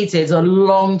film needed a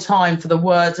long time for the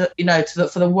word,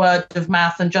 for the word of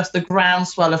mouth and just the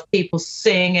groundswell of people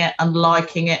seeing it and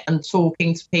liking it and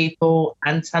talking to people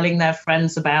and telling their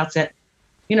friends about it.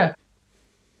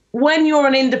 When you're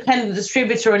an independent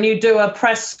distributor and you do a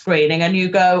press screening and you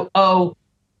go, oh,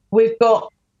 we've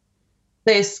got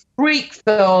this Greek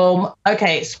film.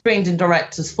 Okay, it's screened in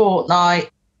Directors Fortnight.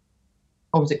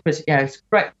 Or was it Chris? Yeah, it's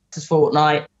Directors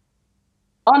Fortnight.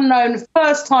 Unknown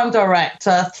first-time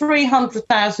director,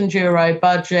 €300,000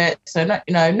 budget. So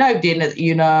nobody in it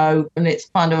that and it's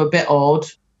kind of a bit odd.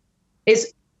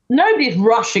 Nobody's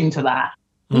rushing to that.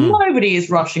 Nobody is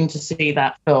rushing to see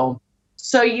that film.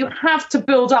 So you have to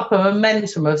build up a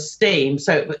momentum of steam.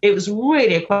 So it was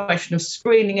really a question of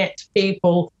screening it to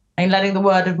people and letting the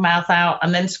word of mouth out,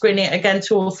 and then screening it again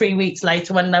 2 or 3 weeks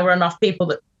later when there were enough people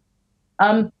that.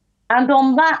 And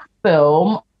on that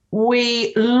film,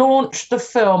 we launched the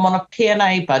film on a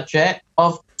P&A budget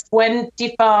of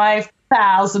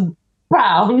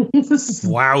 £25,000.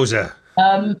 Wowzer!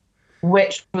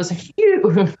 Which was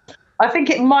huge. I think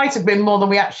it might have been more than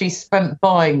we actually spent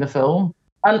buying the film.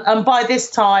 And by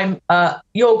this time,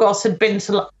 Yorgos had been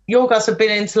to Yorgos had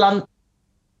been into London.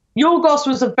 Yorgos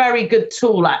was a very good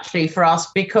tool, actually, for us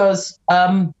because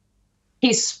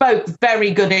he spoke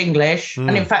very good English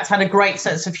and, in fact, had a great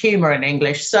sense of humour in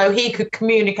English. So he could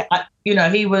communicate. You know,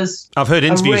 he was. I've heard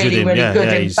interviews with him. Really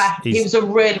good. He was a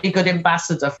really good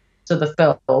ambassador to the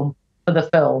film for the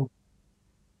film.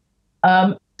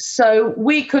 So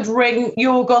we could ring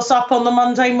Yorgos up on the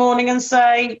Monday morning and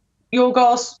say,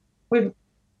 Yorgos, we're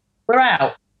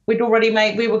out. We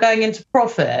were going into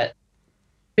profit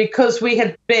because we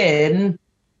had been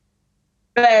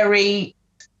very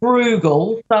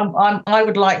frugal. I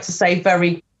would like to say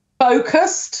very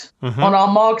focused on our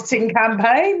marketing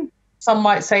campaign. Some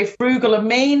might say frugal and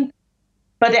mean,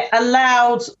 but it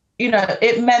allowed,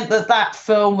 it meant that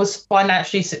film was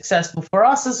financially successful for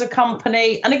us as a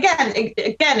company. And again,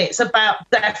 it's about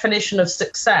definition of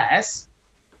success.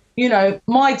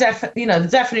 The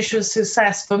definition of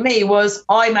success for me was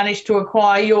I managed to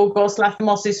acquire Yorgos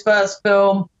Lanthimos' first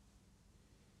film,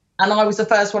 and I was the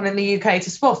first one in the UK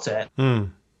to spot it.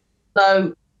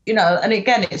 So, and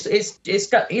again, it's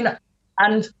got,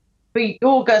 and for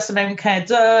Yorgos and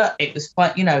MK, it was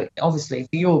quite, obviously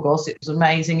for Yorgos, it was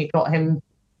amazing. It got him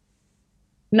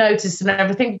noticed and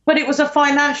everything, but it was a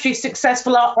financially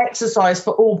successful exercise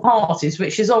for all parties,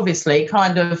 which is obviously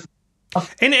kind of. I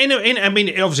mean,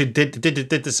 it obviously did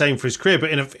the same for his career, but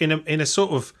in a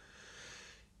sort of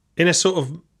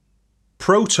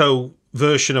proto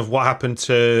version of what happened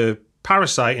to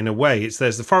Parasite in a way.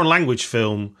 There's the foreign language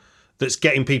film that's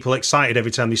getting people excited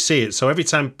every time they see it. So every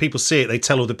time people see it, they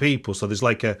tell other people. So there's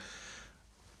like a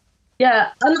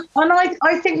and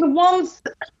I think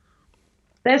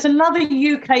there's another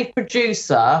UK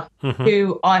producer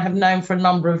who I have known for a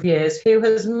number of years who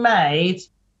has made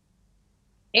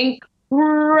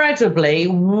incredibly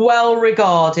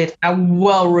well-regarded and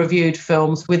well-reviewed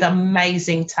films with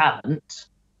amazing talent,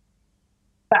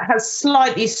 that has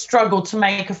slightly struggled to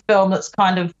make a film that's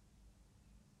kind of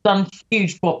done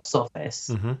huge box office.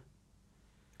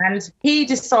 And he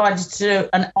decided to do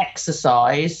an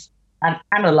exercise and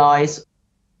analyse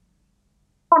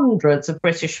hundreds of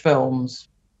British films,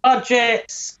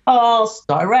 budgets, cast,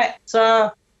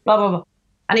 director, blah, blah, blah.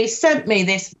 And he sent me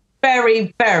this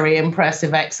very, very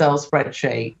impressive Excel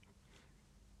spreadsheet.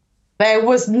 There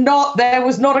was not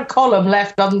a column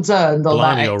left unturned on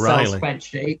that Excel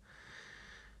spreadsheet.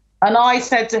 And I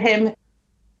said to him,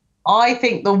 I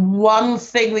think the one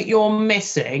thing that you're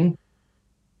missing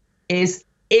is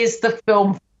the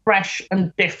film fresh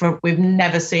and different. We've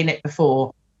never seen it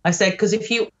before. I said, because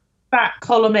if you that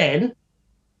column in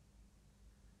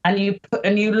and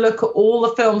you look at all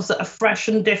the films that are fresh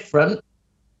and different,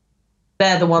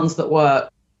 they're the ones that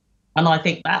work. And I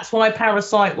think that's why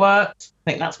Parasite worked.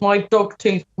 I think that's why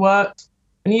Dogtooth worked.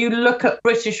 And you look at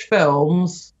British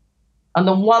films and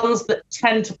the ones that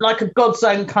tend to, like A God's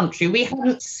Own Country, we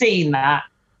haven't seen that.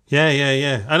 Yeah.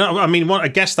 And I mean, a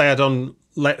guest they had on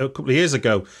a couple of years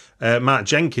ago, Mark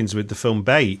Jenkins, with the film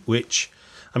Bait, which,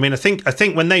 I mean, I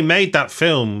think when they made that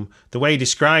film, the way he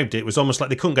described it was almost like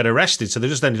they couldn't get arrested, so they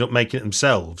just ended up making it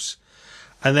themselves.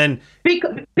 And then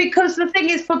because the thing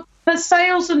is, for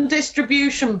sales and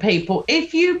distribution people,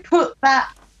 if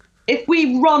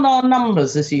we run our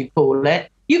numbers, as you call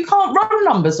it, you can't run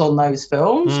numbers on those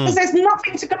films because there's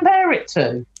nothing to compare it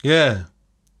to. Yeah.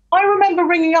 I remember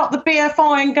ringing up the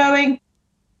BFI and going,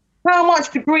 how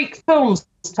much do Greek films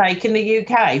take in the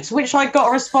UK? To which I got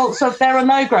a response of, there are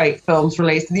no great films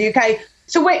released in the UK.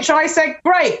 To which I said,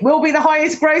 great, we'll be the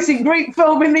highest grossing Greek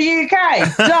film in the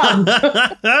UK.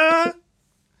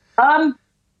 Done.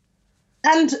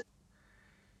 And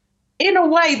in a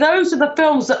way, those are the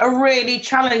films that are really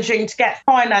challenging to get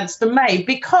financed and made,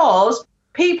 because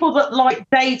people that like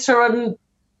data and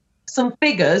some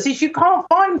figures, is you can't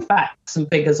find facts and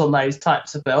figures on those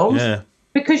types of films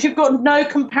because you've got no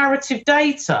comparative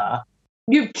data.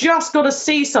 You've just got to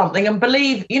see something and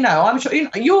believe. I'm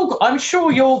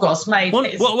sure Yorgos made.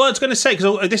 Well, I was going to say,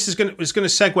 because this is going to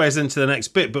segue us into the next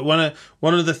bit. But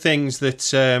one of the things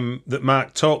that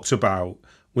Mark talked about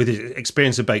with his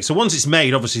experience of Bait. So once it's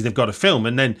made, obviously they've got a film,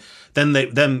 and then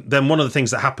one of the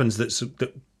things that happens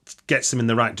that gets them in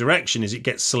the right direction is it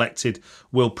gets selected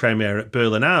world premiere at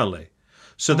Berlinale.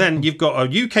 So then you've got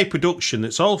a UK production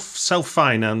that's all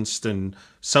self-financed and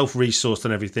self-resourced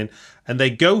and everything, and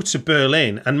they go to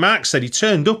Berlin. And Mark said he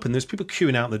turned up and there's people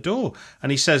queuing out the door,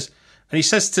 and he says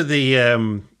to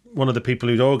the one of the people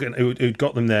who'd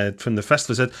got them there from the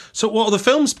festival, said, "So what are the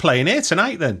films playing here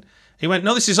tonight then?" He went,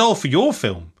 "No, this is all for your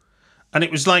film." And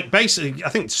it was like basically, I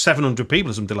think 700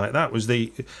 people or something like that was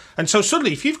the. And so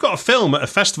suddenly, if you've got a film at a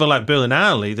festival like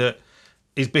Berlinale that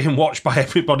is being watched by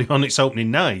everybody on its opening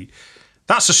night,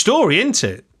 that's a story, isn't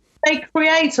it? they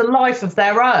create a life of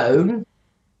their own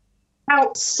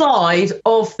outside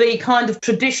of the kind of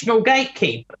traditional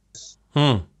gatekeepers.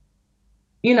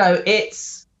 You know,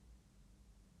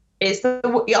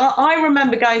 I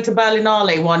remember going to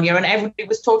Berlinale one year and everybody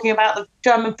was talking about the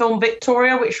German film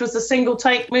Victoria, which was a single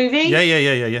take movie.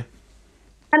 Yeah.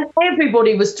 And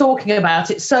everybody was talking about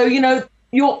it. So, you know,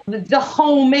 the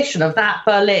whole mission of that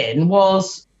Berlin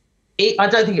was, I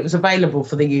don't think it was available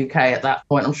for the UK at that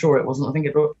point. I'm sure it wasn't. I think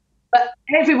it was. But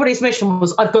everybody's mission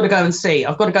was, I've got to go and see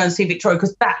Victoria,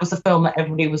 because that was the film that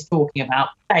everybody was talking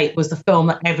about. Fate was the film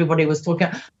that everybody was talking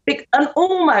about. And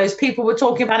almost people were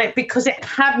talking about it because it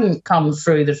hadn't come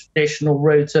through the traditional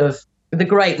route of the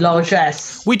great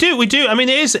largesse. We do. I mean,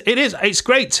 it's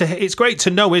great to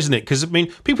know, isn't it? Because, I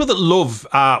mean, people that love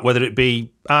art, whether it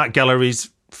be art galleries,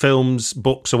 films,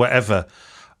 books or whatever,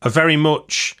 are very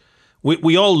much...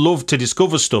 We all love to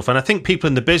discover stuff, and I think people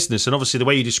in the business, and obviously the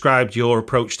way you described your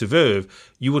approach to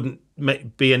Verve, you wouldn't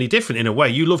be any different in a way.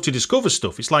 You love to discover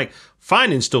stuff. It's like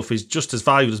finding stuff is just as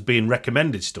valuable as being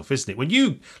recommended stuff, isn't it? When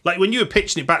you were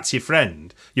pitching it back to your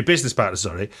friend, your business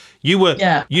partner, you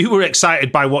were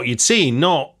excited by what you'd seen,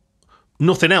 not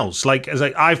nothing else. Like, as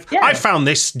I found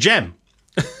this gem.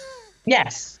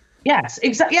 Yes,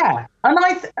 exactly. Yeah,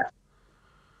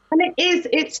 and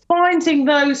it's finding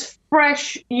those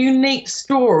fresh, unique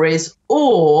stories,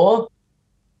 or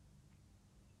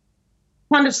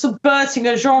kind of subverting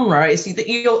a genre. Is that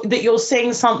you're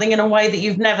seeing something in a way that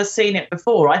you've never seen it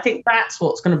before. I think that's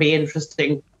what's going to be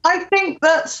interesting. I think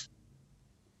that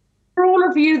for all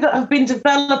of you that have been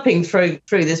developing through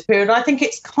this period, I think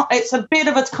it's a bit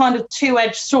of a kind of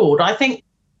two-edged sword. I think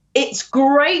it's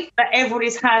great that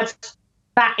everybody's had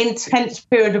that intense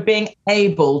period of being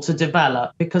able to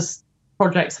develop, because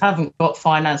projects haven't got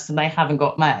financed and they haven't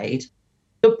got made.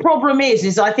 The problem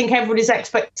is I think everybody's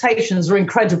expectations are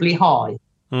incredibly high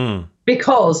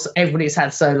because everybody's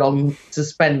had so long to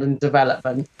spend in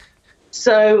development.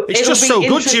 So it's just so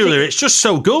good, Julia. It's just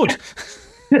so good.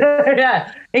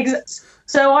 Yeah.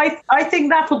 So I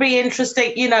think that'll be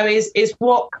interesting. You know, is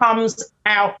what comes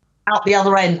out the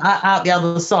other end, out the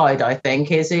other side. I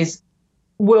think is.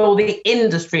 Will the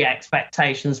industry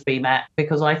expectations be met?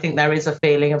 Because I think there is a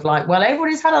feeling of like, well,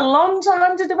 everybody's had a long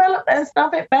time to develop their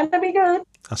stuff. It better be good.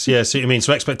 See what you mean.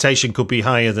 So expectation could be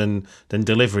higher than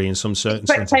delivery in some certain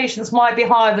expectations might be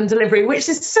higher than delivery, which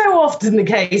is so often the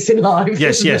case in life.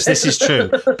 Yes, this is true.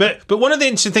 But one of the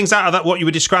interesting things out of that, what you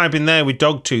were describing there with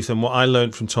Dogtooth, and what I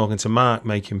learned from talking to Mark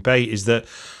making Bait, is that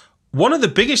one of the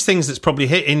biggest things that's probably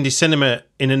hit indie cinema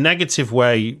in a negative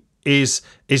way is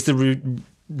the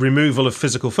removal of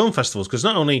physical film festivals, because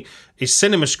not only is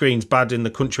cinema screens bad in the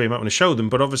country, you might want to show them,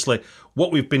 but obviously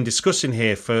what we've been discussing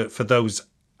here for those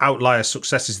outlier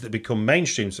successes that become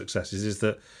mainstream successes is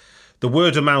that the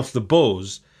word of mouth, the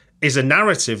buzz, is a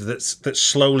narrative that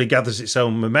slowly gathers its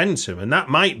own momentum, and that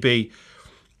might be.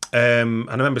 And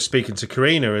I remember speaking to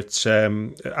Karina at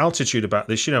Altitude about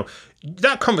this. You know,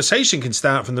 that conversation can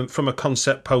start from a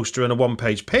concept poster and a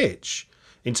one-page pitch.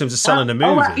 In terms of selling a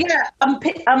movie.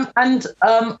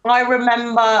 I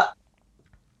remember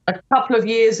a couple of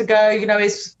years ago, you know,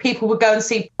 people would go and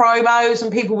see promos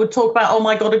and people would talk about, oh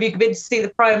my God, have you been to see the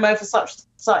promo for such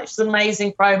an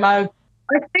amazing promo?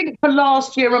 I think for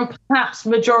last year and perhaps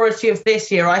majority of this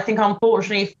year, I think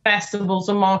unfortunately festivals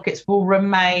and markets will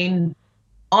remain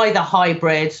either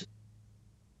hybrid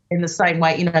in the same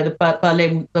way, you know, the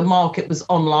Berlin, the market was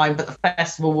online, but the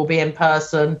festival will be in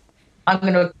person. I'm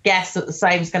going to guess that the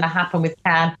same is going to happen with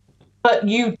Cannes. But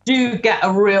you do get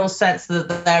a real sense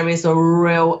that there is a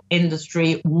real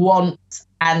industry want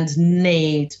and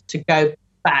need to go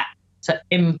back to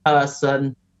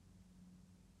in-person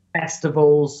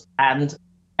festivals, and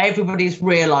everybody's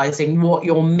realising what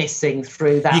you're missing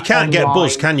through that. You can't get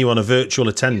buzz, can you, on a virtual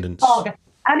attendance?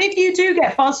 And if you do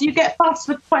get buzz, you get buzz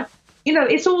for, you know,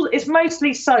 it's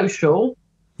mostly social.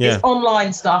 Yeah. It's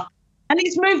online stuff. And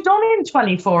it's moved on in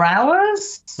 24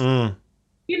 hours.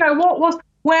 You know,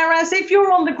 whereas if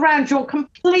you're on the ground, you're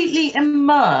completely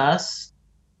immersed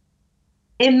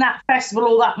in that festival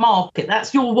or that market.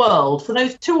 That's your world. For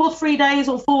those 2 or 3 days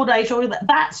or 4 days,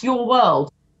 that's your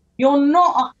world. You're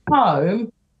not at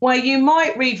home where you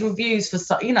might read reviews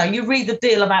for, you know, you read the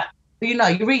deal about, you know,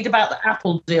 you read about the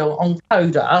Apple deal on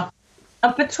Coda.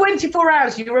 And for 24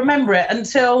 hours, you remember it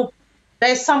until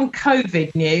there's some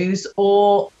COVID news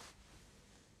or,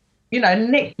 you know,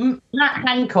 Matt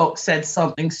Hancock said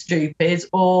something stupid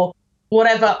or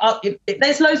whatever.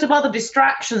 There's loads of other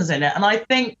distractions in it. And I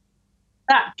think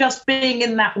that just being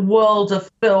in that world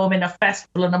of film, in a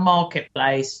festival and a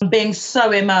marketplace, and being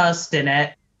so immersed in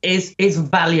it, is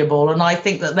valuable, and I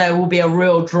think that there will be a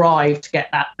real drive to get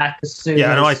that back as soon.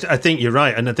 Yeah, no, I think you're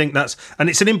right, and I think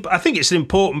I think it's an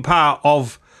important part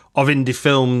of indie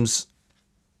films'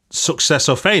 success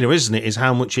or failure, isn't it? Is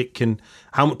how much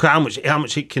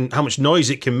noise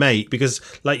it can make. Because,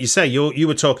 like you say, you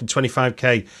were talking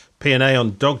 25k P&A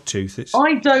on Dogtooth.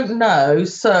 I don't know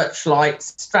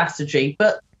Searchlight's strategy,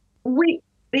 but the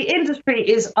industry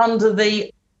is under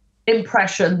the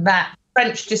impression that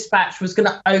French Dispatch was going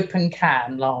to open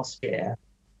Cannes last year.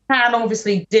 Cannes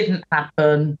obviously didn't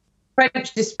happen.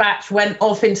 French Dispatch went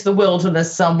off into the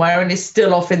wilderness somewhere and is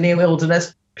still off in the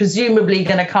wilderness, presumably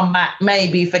going to come back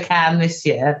maybe for Cannes this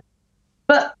year.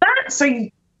 But that's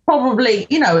probably,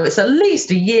 it's at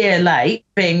least a year late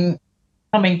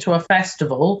coming to a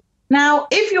festival. Now,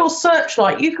 if you're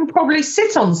Searchlight, you can probably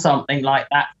sit on something like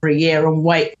that for a year and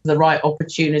wait for the right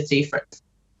opportunity for it.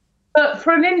 But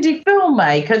for an indie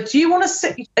filmmaker, do you want to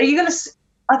sit? Are you going to?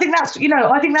 I think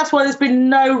that's why there's been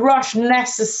no rush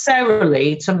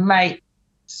necessarily to make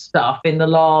stuff in the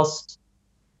last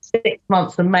 6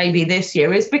 months and maybe this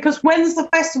year, is because when's the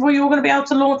festival you're going to be able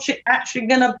to launch it actually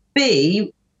going to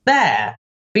be there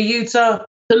for you to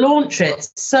launch it?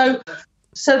 So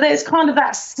there's kind of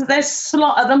that. There's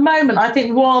slot at the moment. I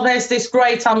think while there's this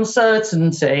great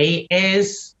uncertainty,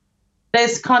 there's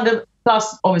kind of,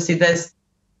 plus obviously there's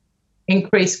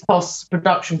increased costs,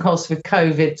 production costs with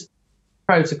COVID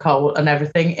protocol and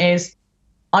everything. Is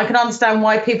I can understand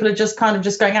why people are just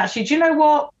going, actually, do you know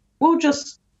what? We'll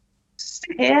just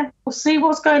sit here. We'll see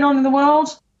what's going on in the world.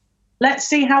 Let's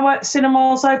see how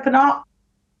cinemas open up.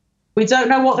 We don't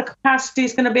know what the capacity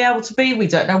is going to be able to be. We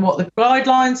don't know what the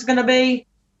guidelines are going to be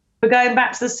for going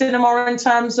back to the cinema in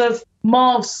terms of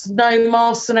masks, no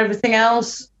masks and everything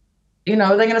else. They're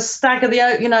going to stagger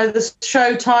the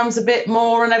show times a bit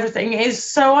more and everything is.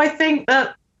 So I think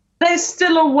that there's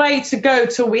still a way to go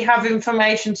till we have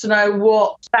information to know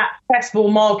what that festival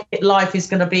market life is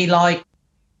going to be like.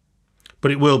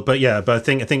 But it will. But I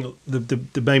think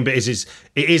the main bit is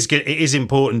it is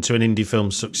important to an indie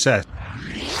film's success.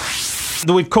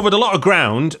 We've covered a lot of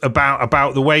ground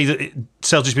about the way that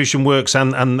self-distribution works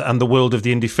and the world of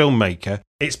the indie filmmaker.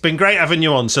 It's been great having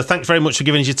you on, so thanks very much for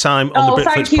giving us your time on the Britflix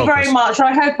podcast. Thank you very much.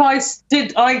 I hope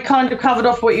I kind of covered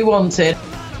off what you wanted.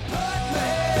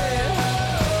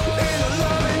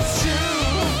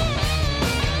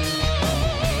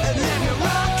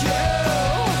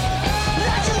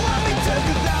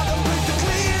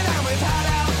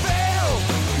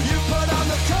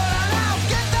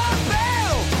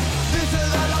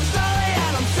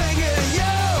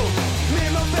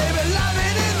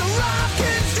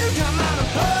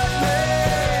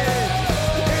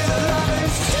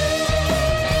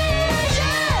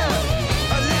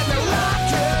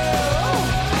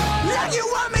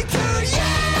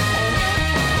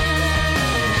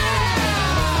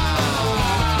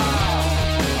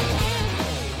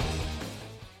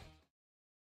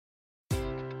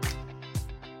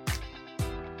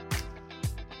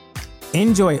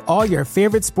 Enjoy all your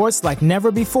favorite sports like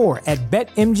never before at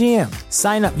BetMGM.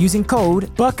 Sign up using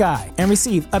code Buckeye and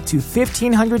receive up to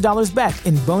 $1,500 back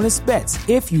in bonus bets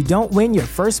if you don't win your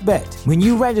first bet. When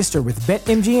you register with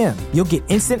BetMGM, you'll get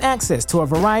instant access to a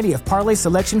variety of parlay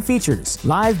selection features,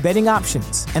 live betting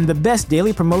options, and the best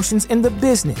daily promotions in the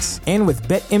business. And with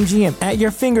BetMGM at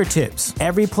your fingertips,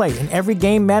 every play and every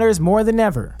game matters more than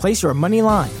ever. Place your money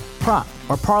line, prop,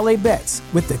 or parlay bets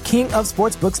with the king of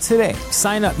sportsbooks today.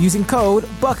 Sign up using code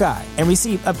Buckeye and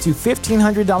receive up to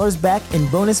 $1,500 back in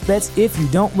bonus bets if you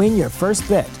don't win your first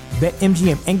bet.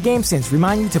 BetMGM and GameSense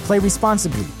remind you to play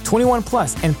responsibly. 21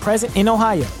 plus and present in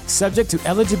Ohio, subject to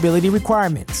eligibility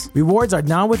requirements. Rewards are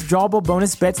non-withdrawable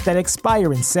bonus bets that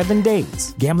expire in 7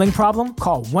 days. Gambling problem?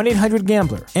 Call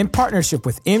 1-800-GAMBLER. In partnership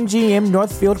with MGM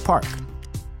Northfield Park.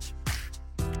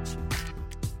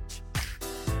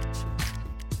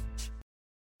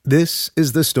 This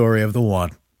is the story of the one.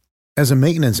 As a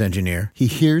maintenance engineer, he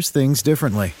hears things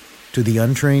differently. To the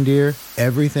untrained ear,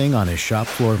 everything on his shop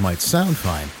floor might sound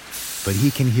fine, but he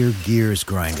can hear gears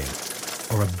grinding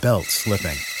or a belt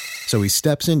slipping. So he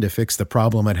steps in to fix the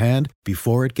problem at hand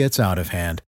before it gets out of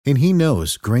hand. And he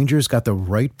knows Grainger's got the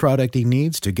right product he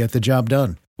needs to get the job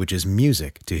done, which is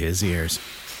music to his ears.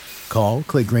 Call,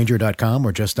 click Grainger.com,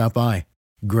 or just stop by.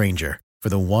 Grainger, for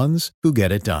the ones who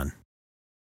get it done.